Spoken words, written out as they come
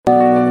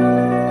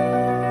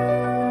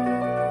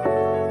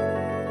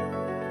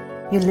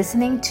You're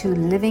listening to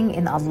Living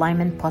in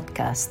Alignment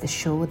podcast, the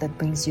show that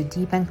brings you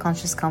deep and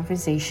conscious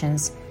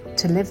conversations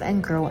to live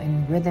and grow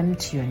in rhythm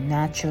to your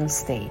natural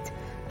state.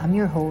 I'm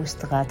your host,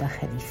 Ghada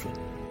Khalifi.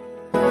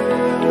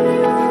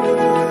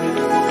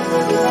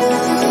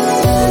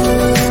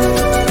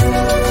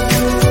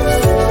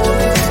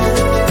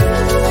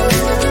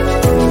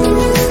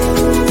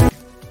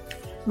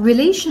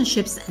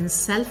 Relationships and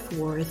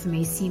self-worth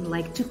may seem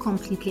like two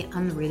completely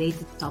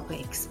unrelated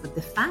topics, but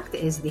the fact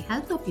is the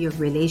health of your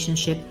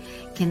relationship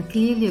can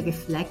clearly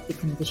reflect the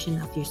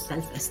condition of your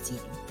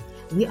self-esteem.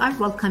 We are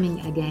welcoming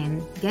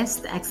again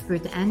guest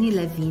expert Annie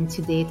Levine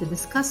today to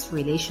discuss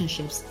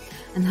relationships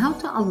and how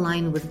to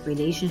align with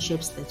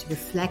relationships that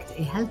reflect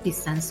a healthy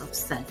sense of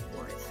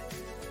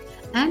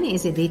self-worth. Annie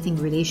is a dating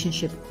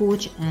relationship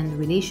coach and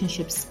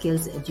relationship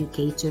skills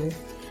educator.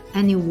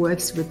 Annie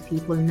works with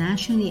people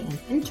nationally and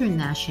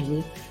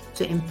internationally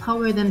to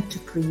empower them to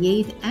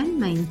create and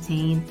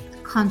maintain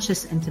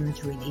conscious,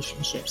 intimate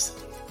relationships.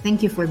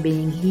 Thank you for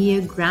being here.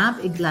 Grab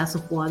a glass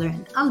of water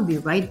and I'll be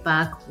right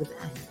back with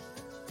Annie.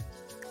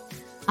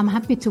 I'm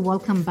happy to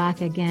welcome back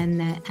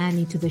again,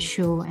 Annie, to the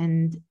show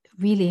and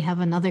really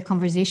have another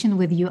conversation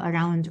with you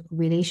around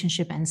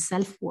relationship and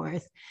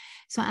self-worth.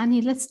 So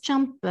Annie, let's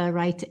jump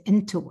right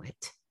into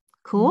it.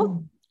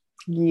 Cool?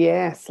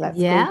 Yes, let's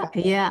go back.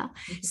 Yeah.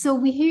 So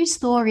we hear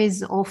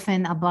stories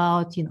often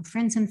about,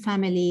 friends and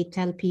family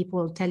tell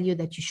you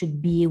that you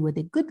should be with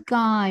a good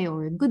guy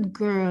or a good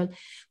girl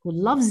who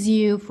loves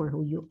you for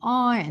who you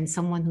are and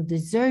someone who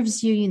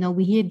deserves you.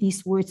 We hear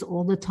these words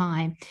all the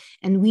time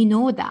and we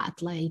know that,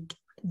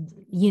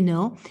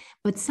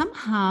 but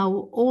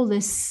somehow all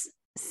this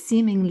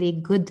seemingly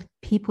good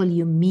people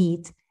you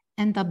meet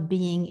end up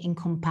being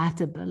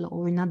incompatible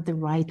or not the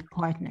right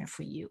partner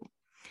for you.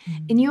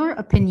 In your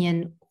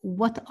opinion,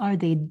 what are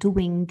they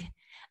doing?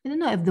 I don't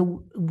know if the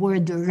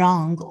word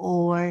wrong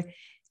or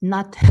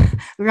not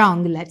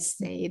wrong, let's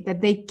say,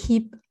 that they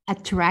keep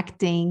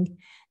attracting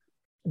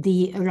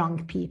the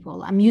wrong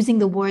people. I'm using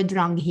the word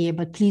wrong here,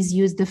 but please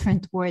use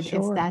different word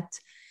if that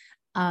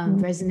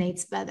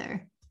resonates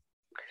better.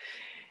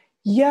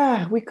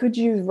 Yeah, we could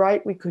use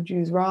right, we could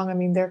use wrong. I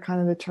mean, they're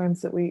kind of the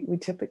terms that we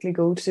typically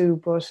go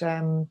to, but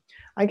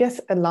I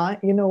guess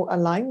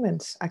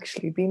alignment,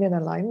 actually being in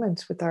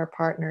alignment with our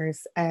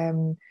partners,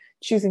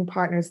 choosing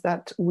partners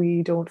that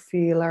we don't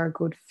feel are a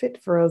good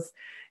fit for us.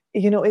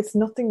 It's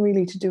nothing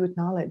really to do with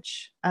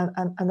knowledge. And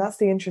that's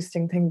the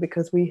interesting thing,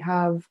 because we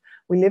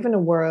live in a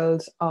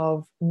world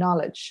of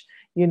knowledge,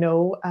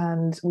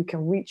 and we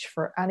can reach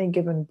for any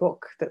given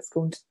book that's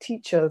going to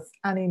teach us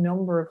any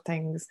number of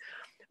things.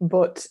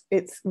 But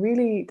it's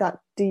really that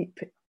deep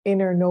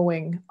inner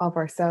knowing of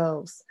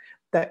ourselves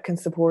that can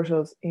support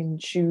us in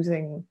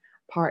choosing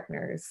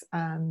partners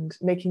and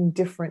making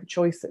different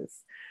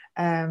choices.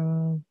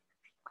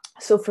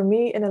 So for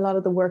me, in a lot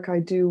of the work I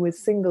do with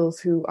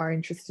singles who are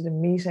interested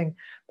in meeting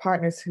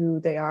partners who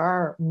they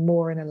are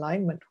more in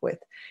alignment with,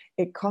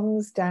 it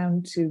comes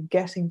down to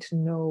getting to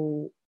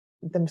know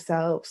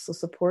themselves. So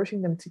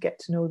supporting them to get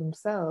to know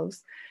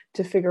themselves,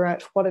 to figure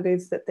out what it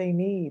is that they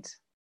need.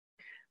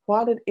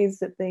 What it is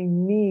that they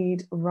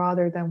need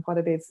rather than what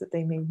it is that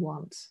they may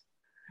want.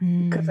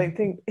 Because I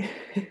think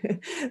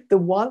the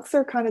wants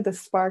are kind of the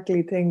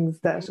sparkly things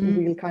that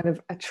we'll kind of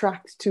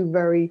attract to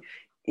very,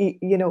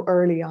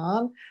 early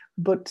on.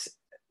 But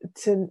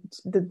to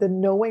the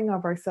knowing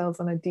of ourselves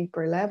on a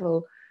deeper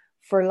level,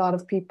 for a lot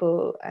of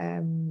people,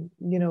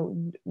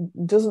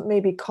 doesn't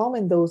maybe come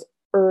in those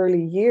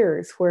early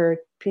years where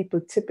people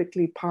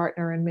typically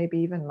partner and maybe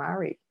even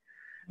marry.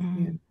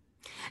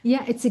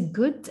 Yeah, it's a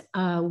good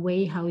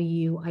way how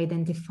you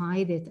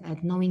identified it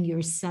at knowing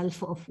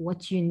yourself of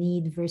what you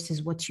need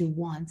versus what you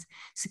want.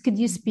 So could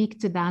you speak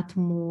to that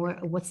more?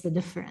 What's the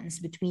difference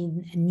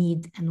between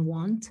need and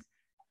want?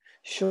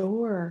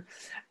 Sure.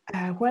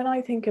 When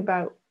I think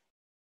about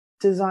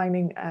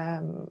designing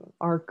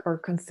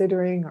or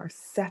considering or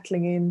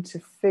settling in to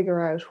figure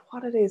out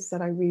what it is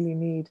that I really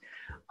need,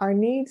 our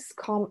needs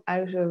come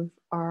out of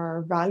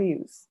our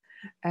values.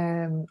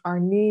 Our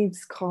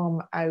needs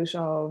come out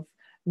of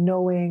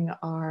knowing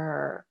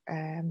our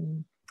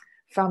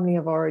family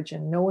of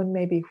origin, knowing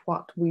maybe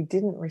what we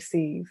didn't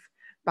receive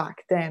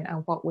back then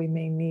and what we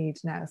may need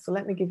now. So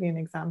let me give you an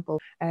example,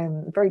 a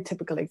very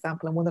typical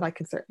example, and one that I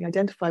can certainly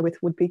identify with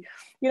would be,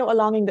 a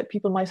longing that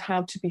people might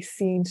have to be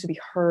seen, to be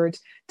heard,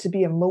 to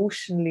be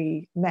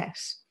emotionally met.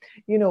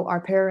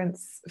 Our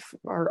parents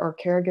or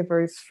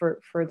caregivers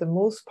for the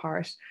most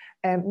part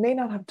may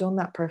not have done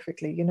that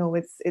perfectly.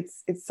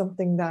 It's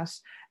something that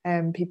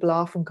people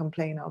often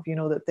complain of,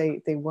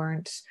 that they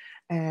weren't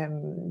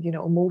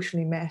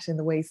emotionally met in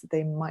the ways that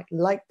they might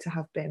like to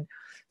have been.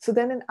 So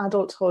then in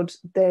adulthood,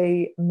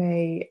 they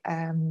may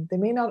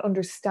not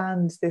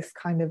understand this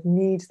kind of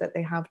need that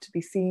they have to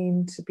be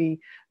seen, to be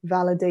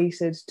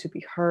validated, to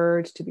be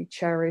heard, to be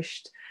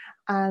cherished.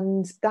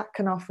 And that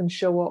can often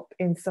show up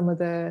in some of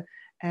the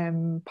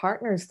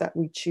partners that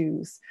we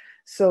choose.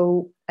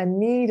 So a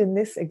need in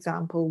this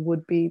example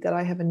would be that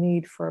I have a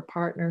need for a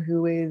partner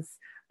who is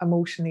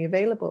emotionally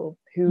available,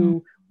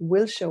 who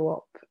will show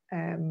up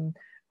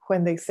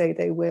when they say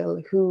they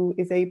will, who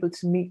is able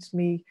to meet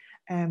me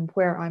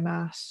where I'm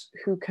at,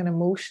 who can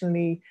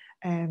emotionally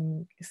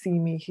see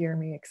me, hear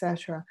me,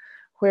 etc.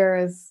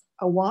 Whereas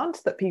a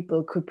want that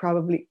people could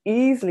probably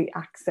easily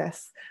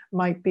access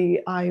might be,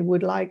 I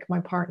would like my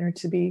partner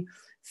to be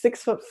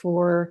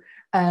 6'4",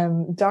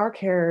 dark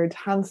haired,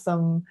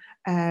 handsome,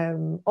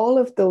 all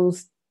of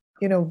those,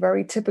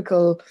 very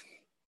typical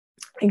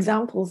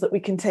examples that we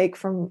can take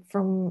from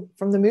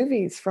the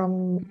movies,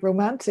 from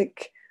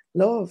romantic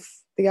love,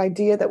 the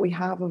idea that we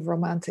have of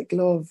romantic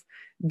love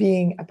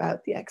being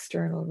about the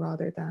external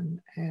rather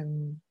than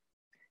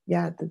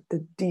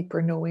the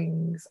deeper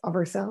knowings of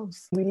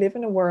ourselves. We live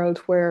in a world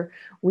where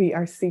we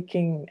are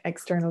seeking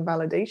external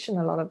validation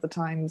a lot of the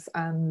times,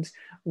 and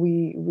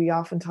we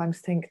oftentimes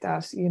think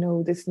that,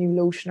 this new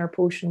lotion or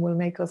potion will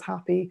make us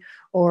happy,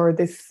 or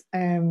this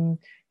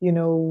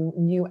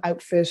new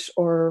outfit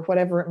or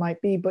whatever it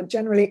might be. But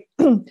generally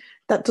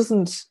that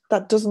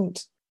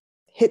doesn't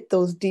hit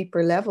those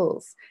deeper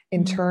levels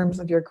in terms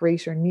of your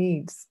greater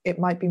needs. It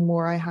might be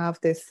more, I have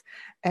this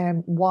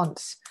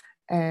want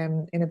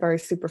in a very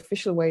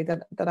superficial way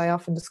that I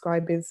often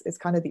describe is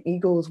kind of the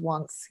ego's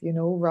wants,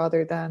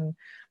 rather than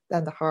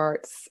the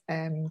heart's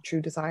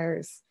true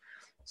desires.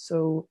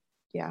 So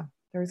yeah,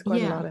 there's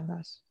quite a lot in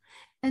that.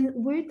 And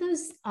where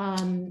does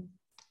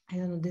I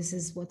don't know, this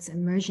is what's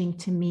emerging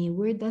to me.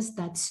 Where does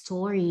that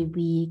story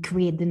we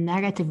create, the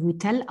narrative we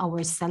tell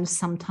ourselves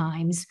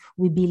sometimes,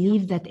 we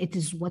believe that it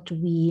is what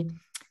we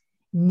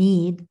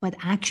need, but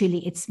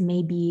actually it's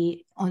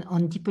maybe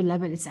on deeper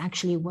level, it's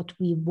actually what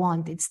we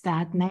want. It's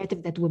that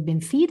narrative that we've been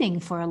feeding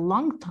for a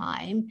long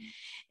time,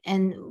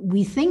 and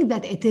we think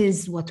that it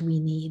is what we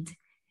need.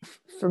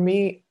 For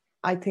me,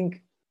 I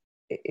think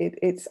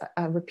it's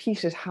a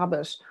repeated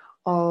habit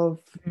of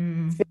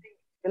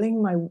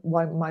filling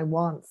my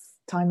wants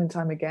time and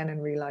time again,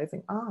 and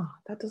realizing,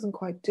 that doesn't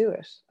quite do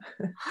it.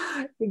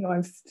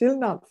 I'm still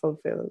not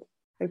fulfilled.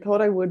 I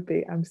thought I would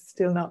be. I'm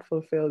still not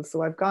fulfilled.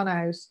 So I've gone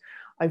out,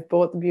 I've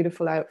bought the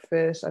beautiful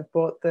outfit, I've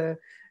bought the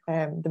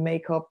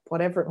makeup,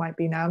 whatever it might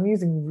be. Now I'm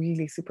using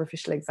really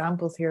superficial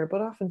examples here,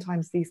 but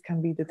oftentimes these can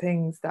be the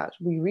things that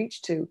we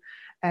reach to.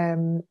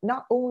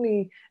 Not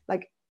only,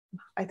 like,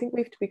 I think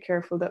we have to be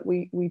careful that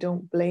we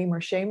don't blame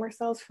or shame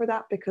ourselves for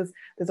that, because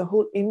there's a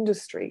whole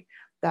industry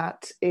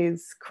that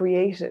is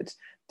created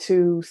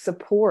to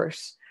support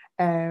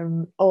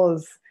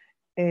us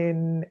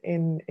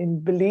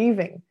in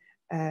believing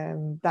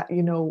that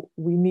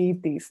we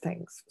need these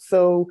things.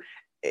 So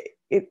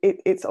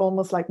it's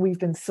almost like we've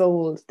been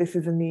sold this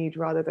is a need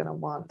rather than a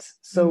want.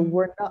 So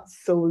we're not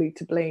solely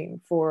to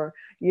blame for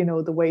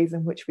the ways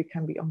in which we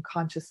can be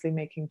unconsciously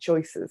making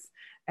choices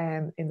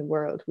in the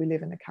world. We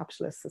live in a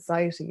capitalist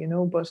society,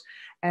 but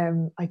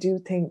I do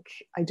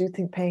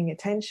think paying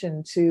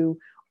attention to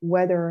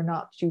whether or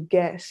not you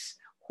get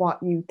what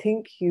you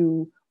think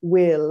you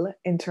will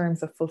in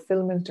terms of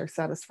fulfillment or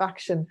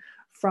satisfaction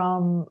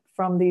from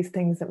these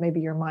things that maybe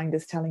your mind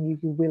is telling you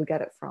will get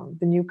it from.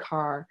 The new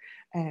car,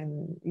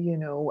 I'm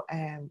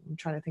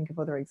trying to think of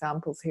other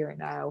examples here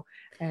now.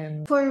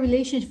 For a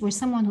relationship, for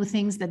someone who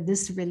thinks that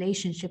this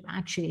relationship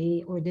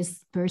actually, or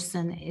this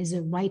person is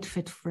a right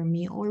fit for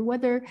me, or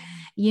whether,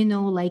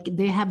 like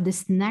they have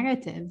this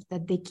narrative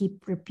that they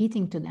keep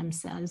repeating to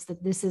themselves,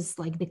 that this is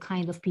like the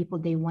kind of people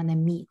they want to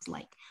meet.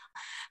 Like,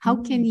 how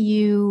can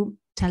you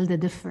tell the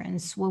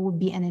difference? What would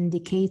be an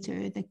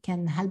indicator that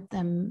can help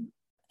them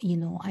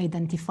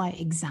identify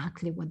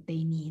exactly what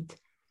they need?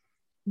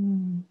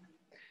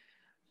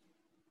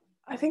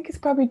 I think it's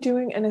probably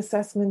doing an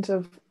assessment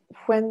of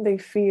when they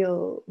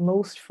feel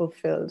most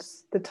fulfilled,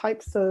 the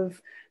types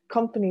of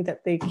company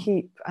that they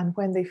keep, and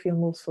when they feel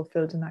most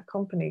fulfilled in that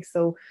company.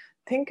 So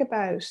think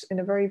about, in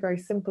a very, very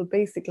simple,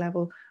 basic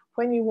level,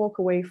 when you walk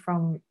away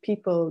from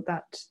people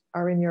that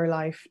are in your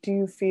life, do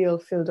you feel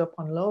filled up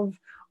on love,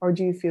 or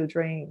do you feel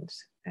drained?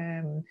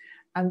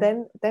 And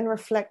then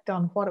reflect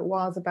on what it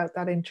was about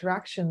that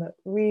interaction that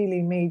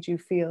really made you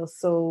feel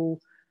so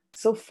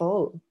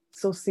full,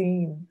 so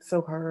seen,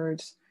 so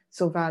heard,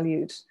 so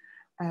valued.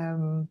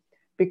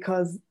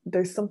 Because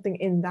there's something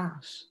in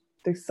that.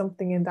 There's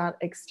something in that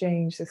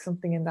exchange. There's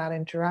something in that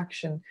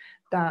interaction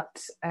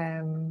that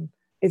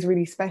is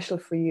really special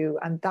for you.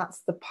 And that's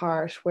the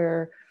part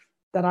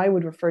that I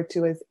would refer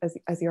to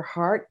as your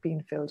heart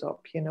being filled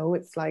up.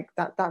 It's like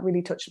that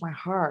really touched my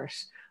heart,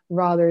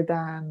 rather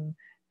than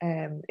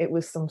it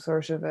was some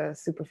sort of a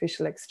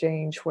superficial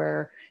exchange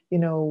where,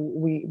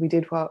 we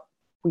did what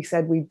we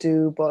said we'd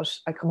do, but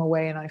I come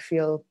away and I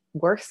feel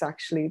worse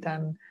actually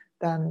than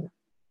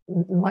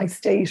my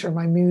state or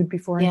my mood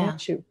before I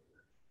met you.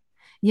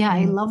 Yeah,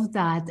 I love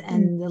that.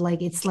 And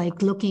like, it's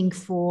like looking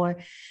for,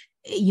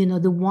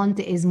 the want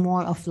is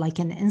more of like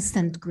an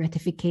instant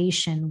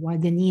gratification, while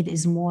the need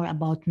is more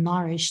about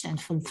nourished and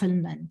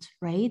fulfillment,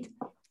 right?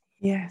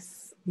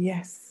 Yes,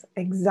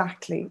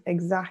 exactly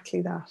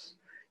that.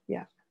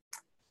 Yeah,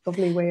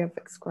 lovely way of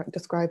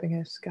describing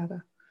it,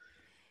 Gada.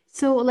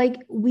 So like,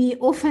 we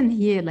often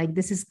hear, like,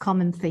 this is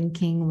common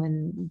thinking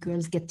when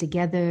girls get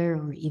together,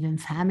 or even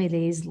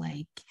families,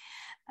 like,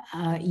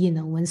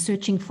 when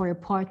searching for a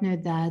partner,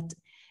 that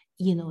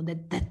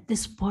that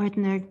this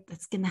partner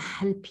that's going to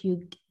help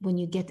you when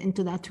you get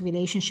into that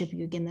relationship,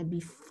 you're going to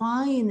be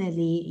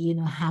finally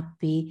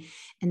happy,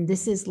 and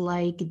this is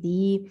like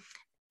the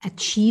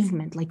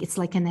achievement, like it's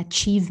like an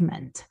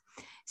achievement.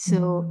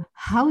 So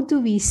how do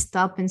we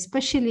stop, and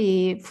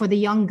especially for the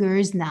young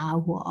girls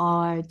now who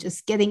are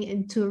just getting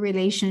into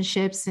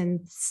relationships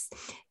and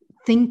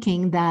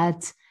thinking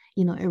that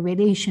a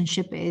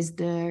relationship is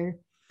their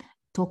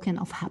token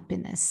of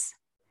happiness?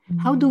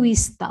 How do we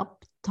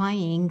stop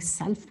tying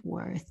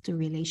self-worth to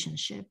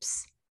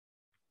relationships?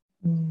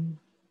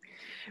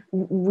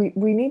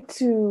 We need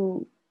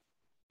to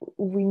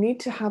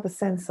have a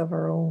sense of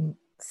our own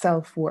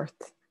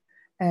self-worth,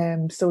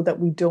 so that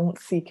we don't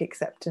seek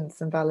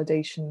acceptance and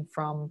validation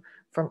from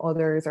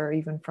others, or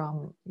even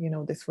from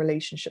this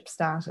relationship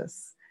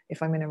status.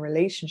 If I'm in a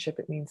relationship,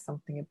 it means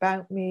something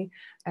about me,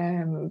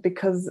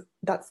 because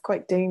that's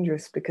quite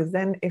dangerous, because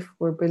then if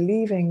we're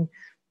believing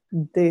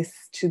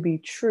this to be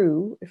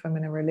true, if I'm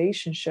in a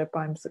relationship,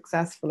 I'm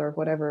successful, or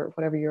whatever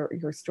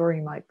your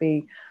story might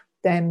be,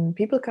 then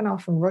people can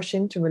often rush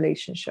into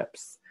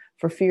relationships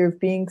for fear of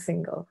being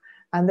single.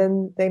 And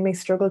then they may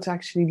struggle to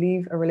actually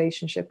leave a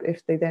relationship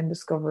if they then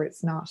discover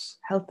it's not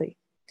healthy.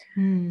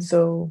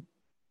 So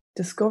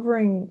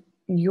discovering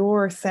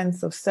your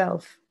sense of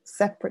self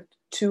separate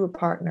to a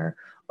partner,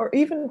 or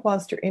even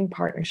whilst you're in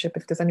partnership,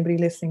 if there's anybody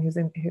listening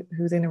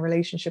who's in a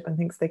relationship and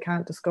thinks they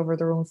can't discover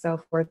their own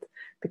self-worth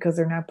because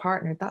they're now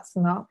partnered, that's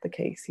not the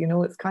case.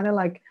 It's kind of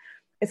like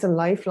it's a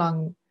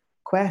lifelong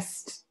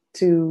quest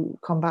to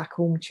come back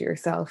home to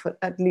yourself.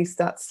 At least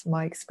that's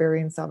my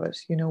experience of it.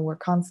 We're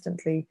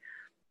constantly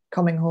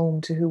coming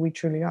home to who we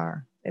truly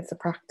are. It's a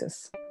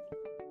practice.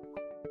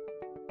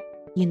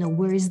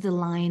 Where is the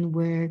line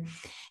where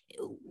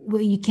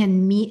you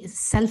can meet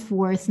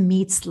self-worth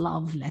meets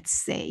love, let's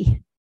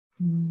say?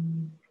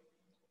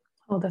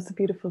 Oh, that's a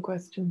beautiful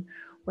question.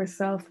 Where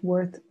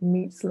self-worth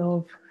meets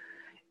love.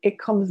 It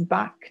comes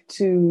back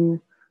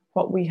to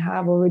what we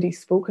have already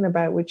spoken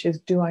about, which is,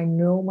 do I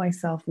know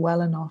myself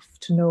well enough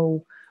to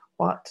know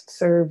what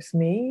serves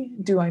me?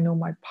 Do I know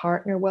my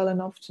partner well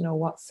enough to know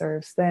what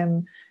serves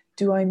them?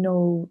 Do I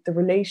know the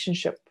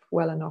relationship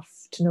well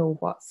enough to know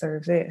what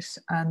serves it?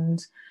 And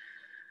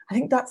I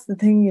think that's the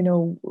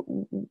thing,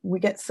 we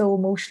get so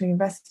emotionally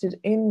invested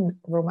in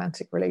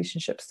romantic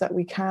relationships that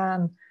we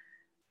can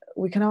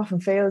often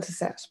fail to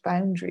set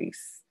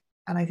boundaries.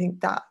 And I think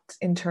that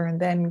in turn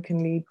then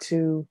can lead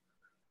to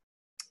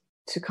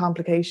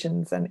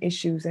complications and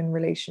issues in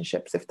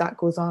relationships if that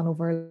goes on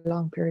over a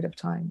long period of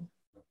time.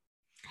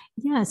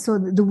 Yeah, so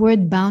the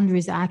word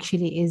boundaries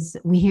actually is,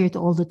 we hear it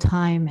all the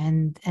time,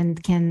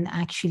 and can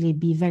actually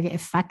be very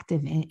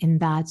effective in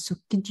that. So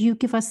could you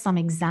give us some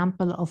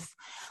example of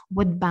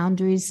what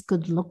boundaries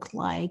could look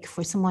like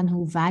for someone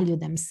who value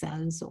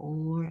themselves,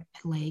 or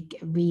like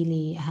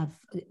really have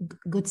a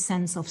good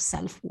sense of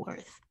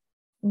self-worth?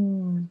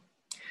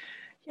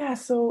 Yeah,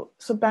 so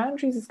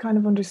boundaries is kind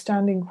of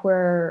understanding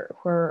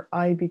where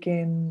I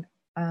begin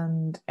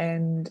and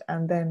end,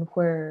 and then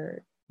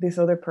where this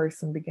other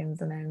person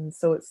begins and ends.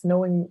 So it's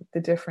knowing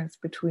the difference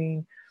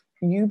between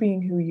you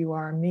being who you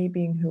are, me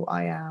being who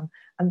I am,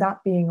 and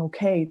that being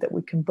okay, that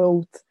we can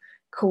both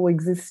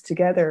coexist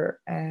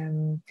together.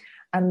 And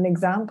an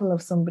example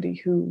of somebody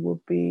who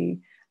would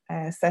be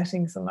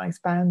setting some nice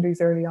boundaries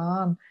early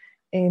on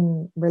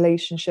in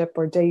relationship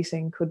or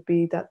dating could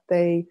be that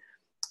they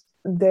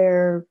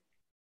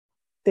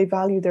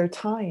value their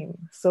time.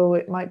 So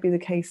it might be the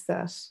case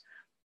that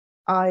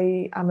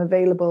I am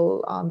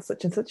available on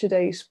such and such a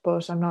date,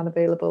 but I'm not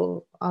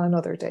available on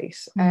another date.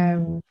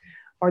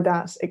 Or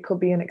that it could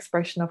be an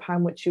expression of how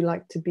much you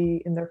like to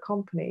be in their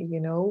company.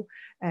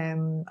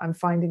 I'm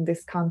finding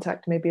this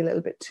contact maybe a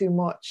little bit too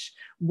much.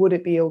 Would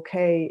it be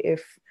okay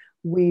if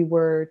we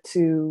were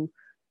to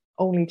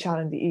only chat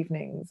in the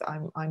evenings?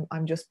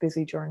 I'm just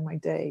busy during my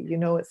day.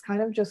 It's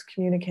kind of just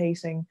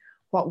communicating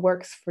what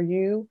works for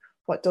you,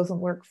 what doesn't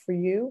work for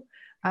you.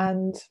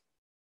 And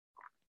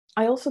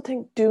I also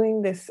think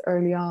doing this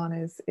early on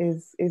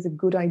is a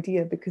good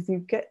idea, because you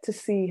get to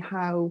see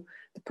how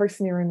the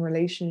person you're in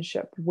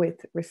relationship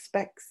with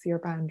respects your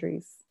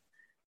boundaries.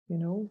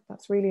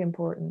 That's really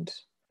important.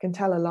 You can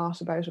tell a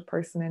lot about a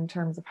person in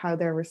terms of how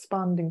they're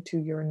responding to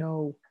your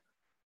no.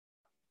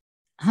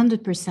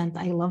 100%.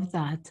 I love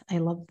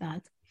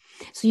that.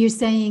 So you're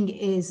saying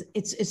is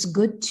it's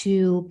good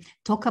to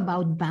talk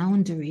about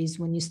boundaries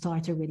when you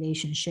start a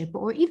relationship,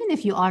 or even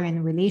if you are in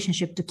a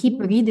relationship, to keep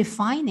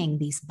redefining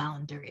these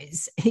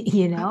boundaries,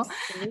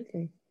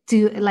 Absolutely.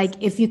 To, like,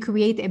 if you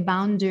create a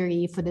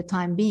boundary for the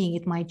time being,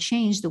 it might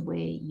change the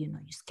way, your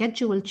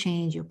schedule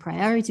change, your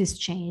priorities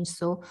change.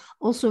 So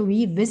also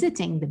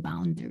revisiting the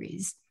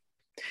boundaries.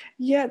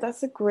 Yeah,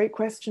 that's a great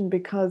question,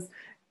 because,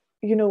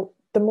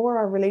 the more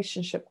our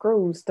relationship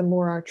grows, the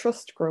more our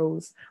trust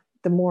grows,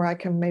 the more I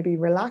can maybe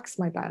relax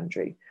my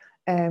boundary.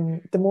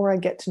 The more I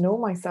get to know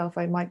myself,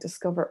 I might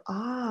discover,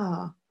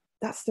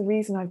 that's the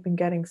reason I've been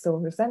getting so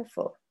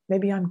resentful.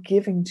 Maybe I'm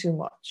giving too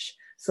much.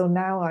 So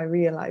now I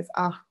realize,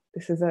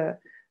 this is a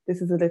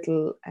this is a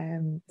little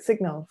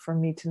signal for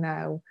me to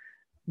now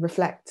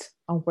reflect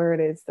on where it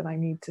is that I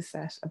need to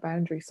set a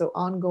boundary. So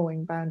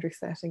ongoing boundary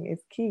setting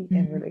is key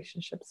in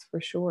relationships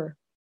for sure.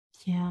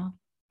 Yeah.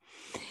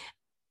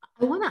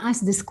 I want to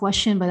ask this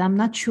question, but I'm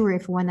not sure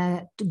if I want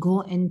to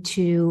go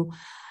into,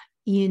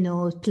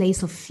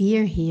 place of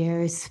fear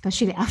here,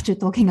 especially after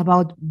talking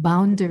about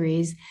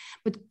boundaries.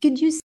 But could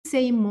you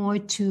say more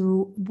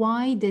to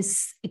why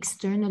this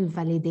external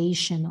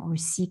validation or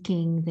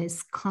seeking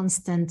this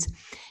constant,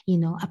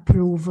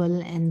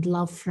 approval and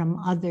love from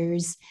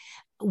others?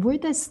 Where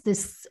does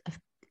this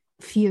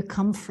fear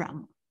come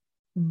from?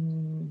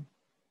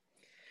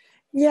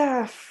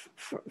 Yeah,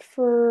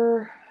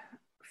 for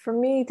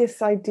me,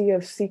 this idea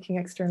of seeking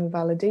external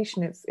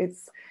validation,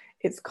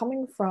 it's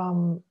coming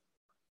from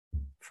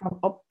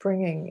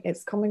upbringing.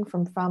 It's coming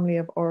from family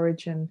of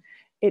origin.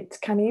 It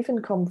can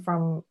even come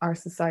from our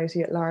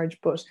society at large.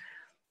 But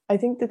I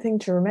think the thing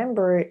to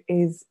remember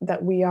is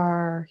that we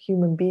are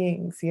human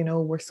beings.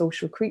 We're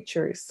social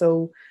creatures,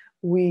 so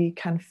we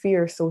can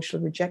fear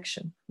social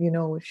rejection.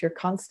 If you're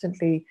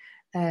constantly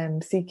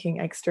seeking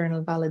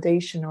external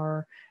validation,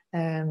 or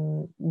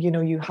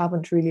you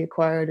haven't really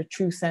acquired a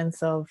true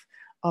sense of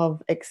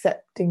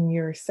accepting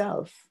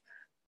yourself,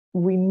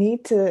 we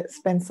need to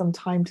spend some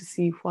time to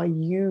see why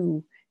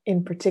you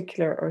in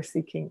particular are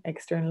seeking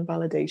external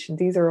validation.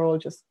 These are all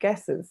just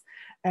guesses,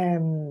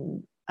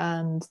 and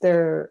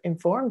they're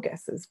informed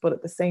guesses, but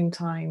at the same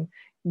time,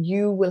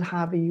 you will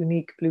have a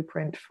unique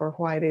blueprint for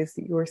why it is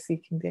that you're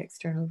seeking the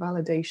external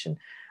validation.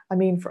 I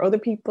mean, for other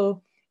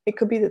people, it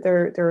could be that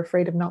they're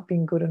afraid of not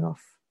being good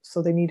enough,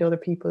 so they need other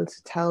people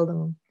to tell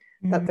them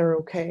that they're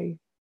okay,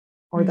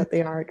 or that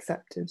they are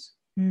accepted.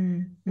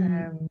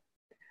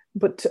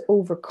 But to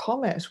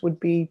overcome it would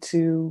be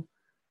to,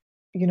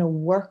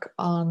 work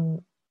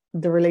on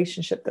the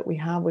relationship that we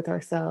have with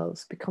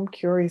ourselves, become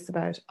curious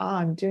about,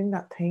 I'm doing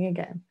that thing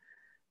again.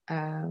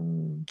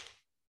 And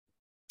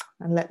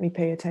let me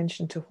pay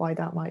attention to why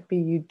that might be.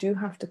 You do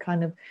have to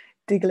kind of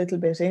dig a little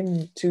bit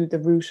into the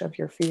root of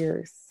your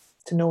fears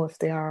to know if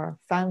they are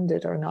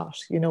founded or not,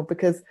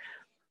 because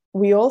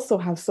we also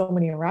have so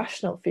many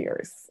irrational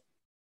fears.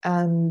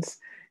 And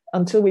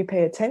until we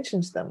pay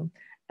attention to them,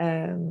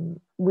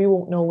 we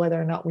won't know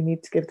whether or not we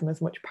need to give them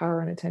as much power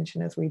and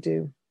attention as we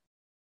do.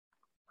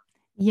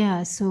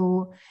 Yeah,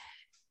 so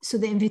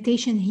the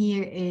invitation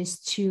here is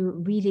to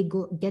really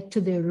get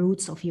to the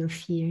roots of your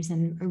fears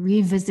and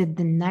revisit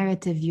the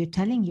narrative you're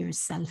telling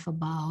yourself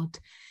about,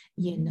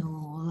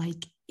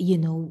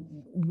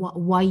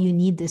 why you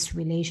need this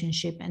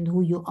relationship and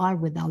who you are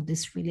without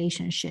this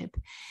relationship.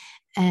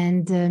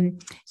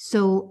 And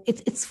so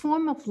it's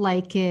form of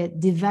like a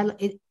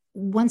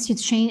once you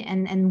change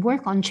and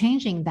work on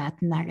changing that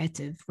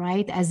narrative,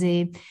 right, as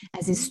a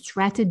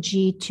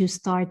strategy to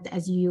start,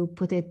 as you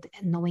put it,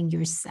 knowing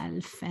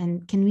yourself.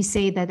 And can we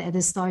say that at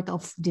the start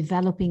of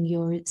developing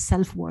your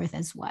self-worth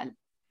as well?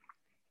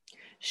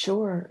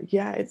 Sure.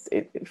 Yeah,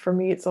 for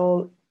me, it's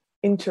all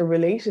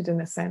interrelated in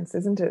a sense,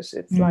 isn't it?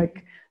 It's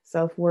like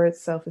self-worth,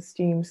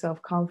 self-esteem,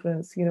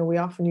 self-confidence. We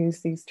often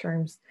use these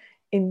terms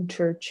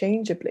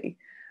interchangeably.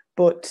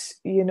 But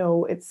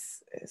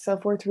it's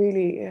self-worth,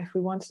 really, if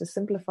we wanted to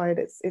simplify it,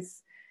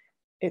 it's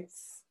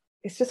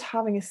just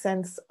having a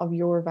sense of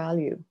your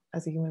value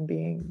as a human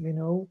being,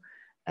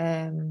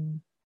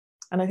 and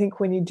I think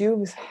when you do have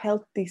this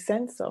healthy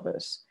sense of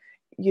it,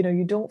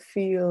 you don't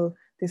feel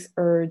this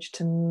urge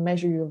to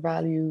measure your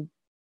value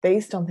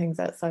based on things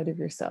outside of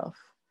yourself,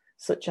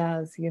 such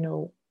as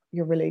your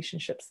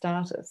relationship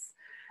status.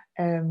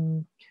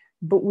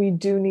 But we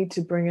do need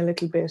to bring a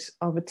little bit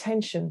of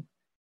attention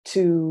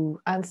to,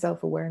 and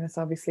self-awareness,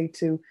 obviously,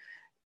 to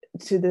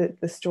the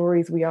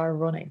stories we are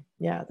running.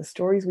 Yeah, the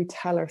stories we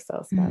tell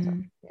ourselves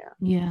better.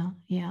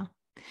 Yeah.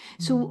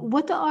 So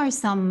what are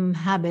some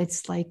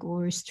habits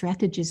or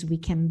strategies we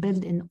can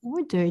build in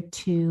order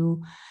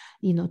to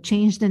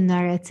change the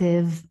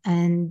narrative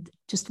and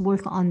just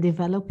work on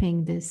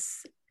developing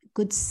this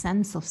good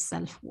sense of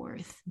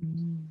self-worth?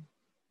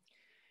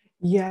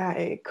 Yeah,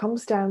 it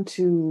comes down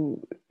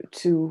to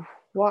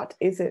what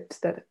is it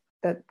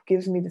that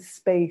gives me the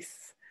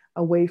space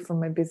away from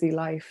my busy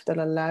life, that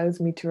allows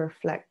me to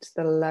reflect,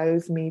 that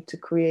allows me to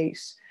create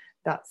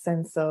that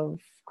sense of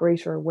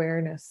greater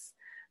awareness.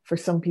 For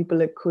some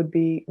people, it could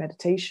be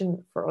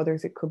meditation. For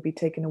others, it could be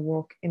taking a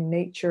walk in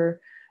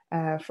nature.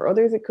 For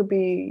others, it could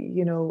be,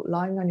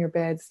 lying on your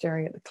bed,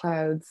 staring at the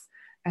clouds.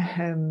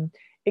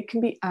 It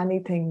can be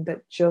anything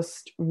that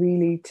just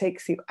really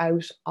takes you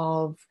out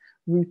of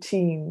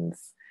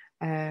routines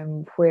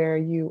where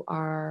you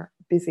are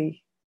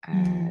busy,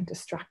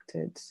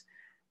 distracted.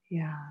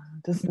 Yeah.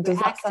 Does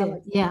that sound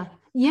like...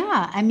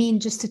 Yeah. I mean,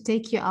 just to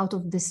take you out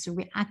of this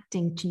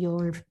reacting to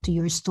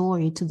your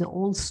story, to the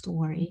old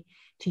story,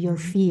 to your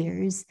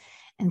fears,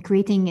 and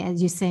creating, as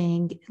you're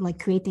saying,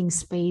 creating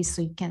space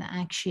so you can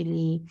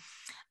actually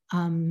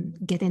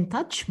get in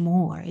touch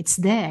more. It's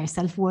there.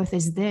 Self-worth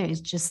is there. It's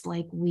just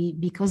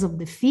because of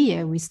the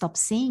fear, we stop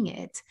seeing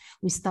it.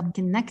 We stop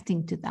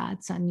connecting to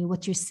that. So, and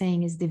what you're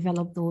saying is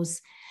develop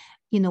those,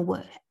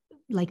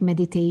 like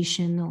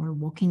meditation or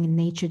walking in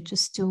nature,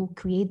 just to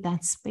create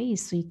that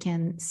space so you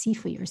can see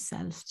for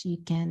yourself, so you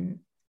can,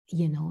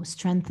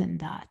 strengthen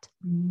that.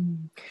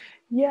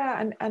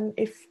 Yeah, and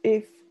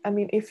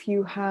if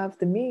you have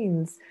the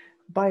means,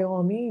 by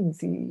all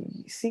means, you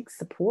seek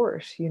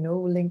support.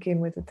 Link in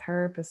with a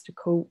therapist, a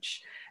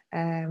coach,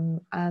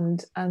 and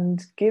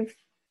give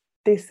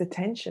this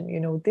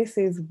attention. This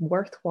is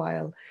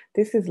worthwhile.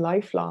 This is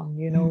lifelong.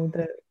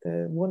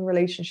 The one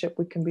relationship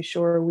we can be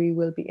sure we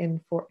will be in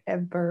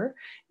forever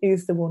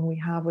is the one we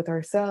have with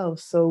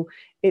ourselves. So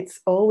it's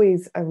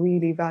always a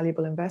really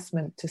valuable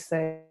investment to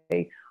say,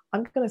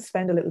 I'm going to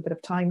spend a little bit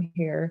of time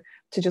here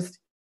to just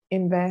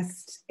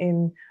invest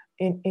in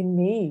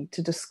me,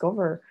 to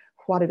discover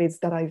what it is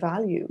that I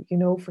value.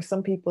 For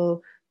some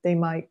people, they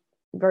might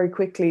very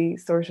quickly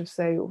sort of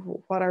say,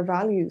 what are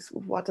values?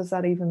 What does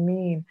that even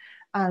mean?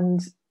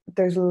 And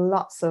there's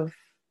lots of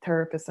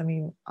therapists. I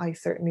mean, I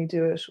certainly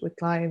do it with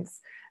clients,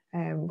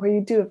 where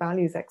you do a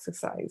values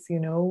exercise,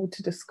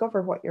 to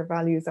discover what your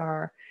values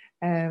are.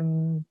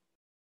 But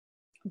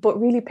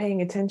really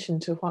paying attention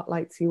to what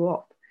lights you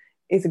up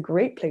is a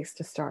great place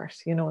to start,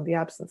 in the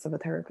absence of a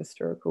therapist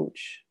or a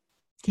coach.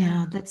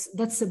 Yeah,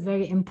 that's a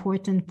very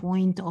important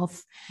point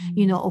of,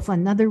 of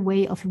another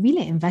way of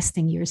really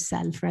investing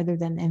yourself rather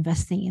than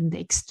investing in the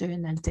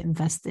external, to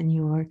invest in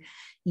your,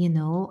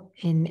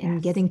 in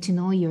getting to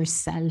know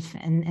yourself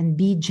and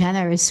be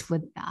generous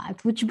with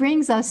that, which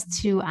brings us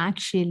to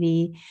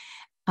actually,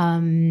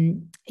 for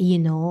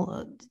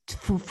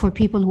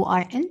people who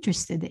are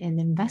interested in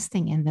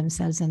investing in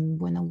themselves and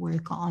want to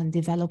work on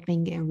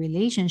developing a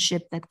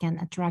relationship that can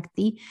attract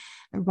the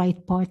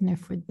right partner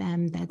for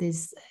them, that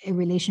is a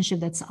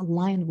relationship that's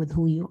aligned with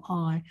who you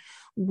are,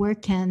 where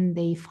can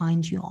they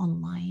find you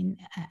online,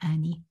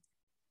 Annie?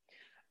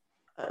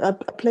 A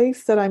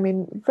place that I'm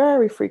in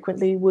very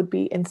frequently would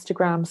be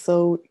Instagram.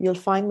 So you'll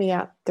find me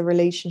at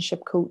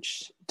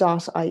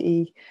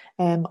therelationshipcoach.ie.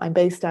 I'm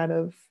based out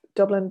of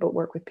Dublin, but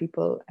work with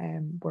people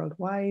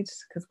worldwide,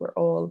 because we're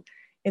all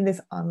in this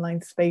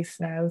online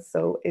space now.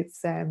 So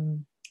it's a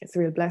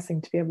real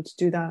blessing to be able to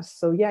do that.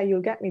 So yeah,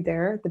 you'll get me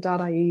there.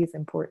 The .ie is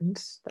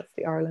important. That's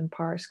the Ireland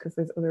part, because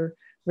there's other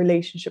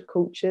relationship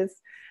coaches.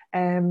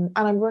 And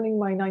I'm running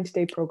my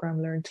 90-day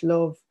program, Learn to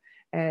Love,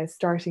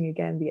 starting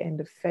again the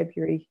end of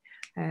February.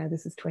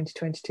 This is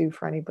 2022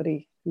 for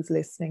anybody who's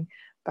listening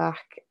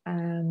back.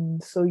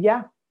 And so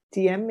yeah,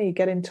 DM me,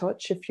 get in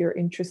touch if you're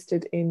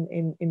interested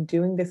in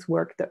doing this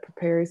work that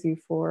prepares you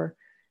for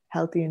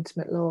healthy,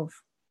 intimate love.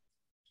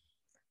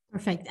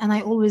 Perfect. And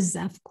I always,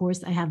 of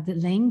course, I have the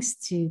links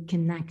to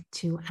connect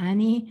to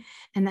Annie.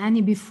 And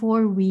Annie,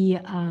 before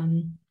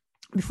I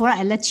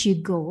let you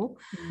go,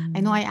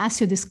 I know I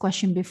asked you this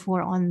question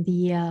before on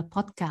the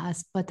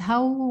podcast, but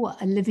how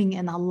living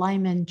in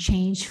alignment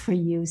changed for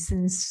you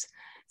since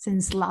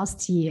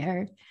last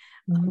year?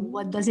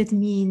 What does it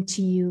mean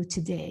to you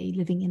today,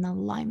 living in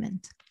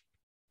alignment?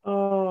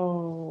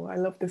 Oh, I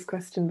love this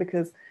question,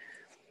 because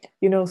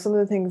some of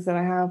the things that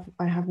I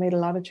have made a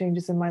lot of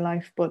changes in my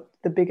life, but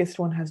the biggest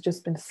one has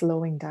just been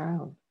slowing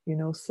down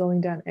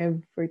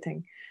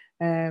everything.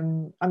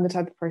 I'm the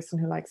type of person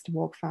who likes to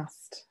walk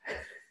fast.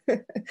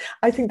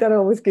 I think that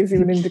always gives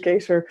you an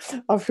indicator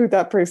of who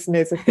that person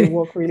is, if they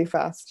walk really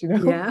fast,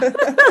 Yeah.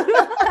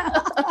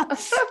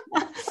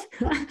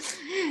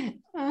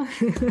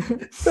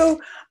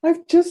 So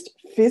I've just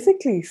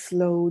physically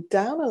slowed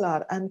down a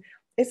lot, and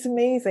it's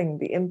amazing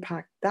the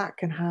impact that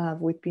can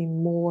have with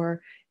being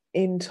more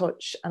in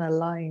touch and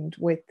aligned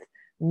with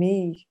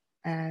me,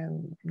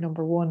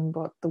 number one,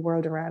 but the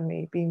world around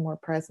me, being more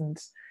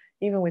present,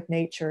 even with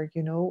nature.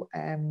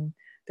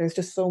 There's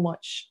just so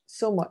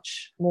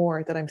much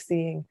more that I'm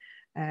seeing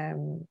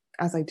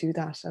as I do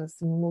that. And it's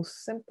the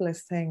most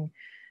simplest thing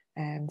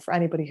for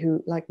anybody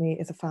who, like me,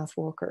 is a fast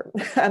walker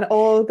and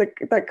all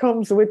that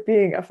comes with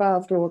being a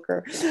fast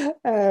walker.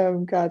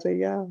 Kaja,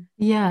 yeah.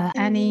 Yeah,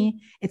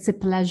 Annie, it's a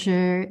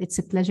pleasure. It's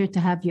a pleasure to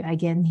have you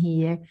again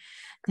here.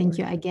 Thank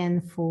you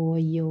again for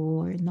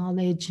your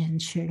knowledge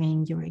and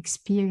sharing your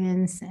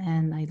experience.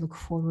 And I look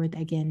forward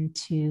again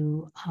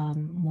to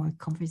more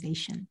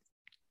conversation.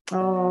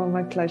 Oh,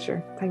 my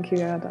pleasure. Thank you,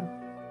 Ada.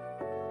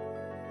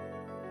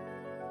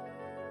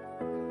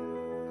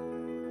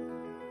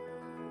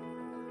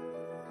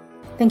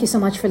 Thank you so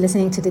much for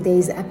listening to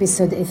today's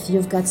episode. If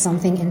you've got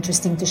something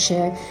interesting to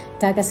share,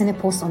 tag us in a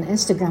post on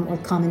Instagram or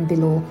comment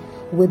below.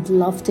 Would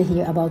love to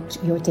hear about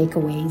your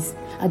takeaways.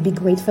 I'd be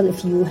grateful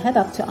if you head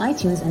up to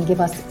iTunes and give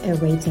us a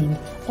rating.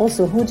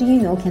 Also, who do you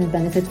know can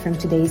benefit from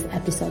today's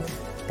episode?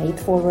 Pay it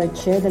forward,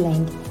 share the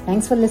link.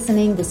 Thanks for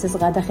listening. This is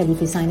Ghada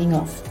Khalifi signing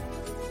off.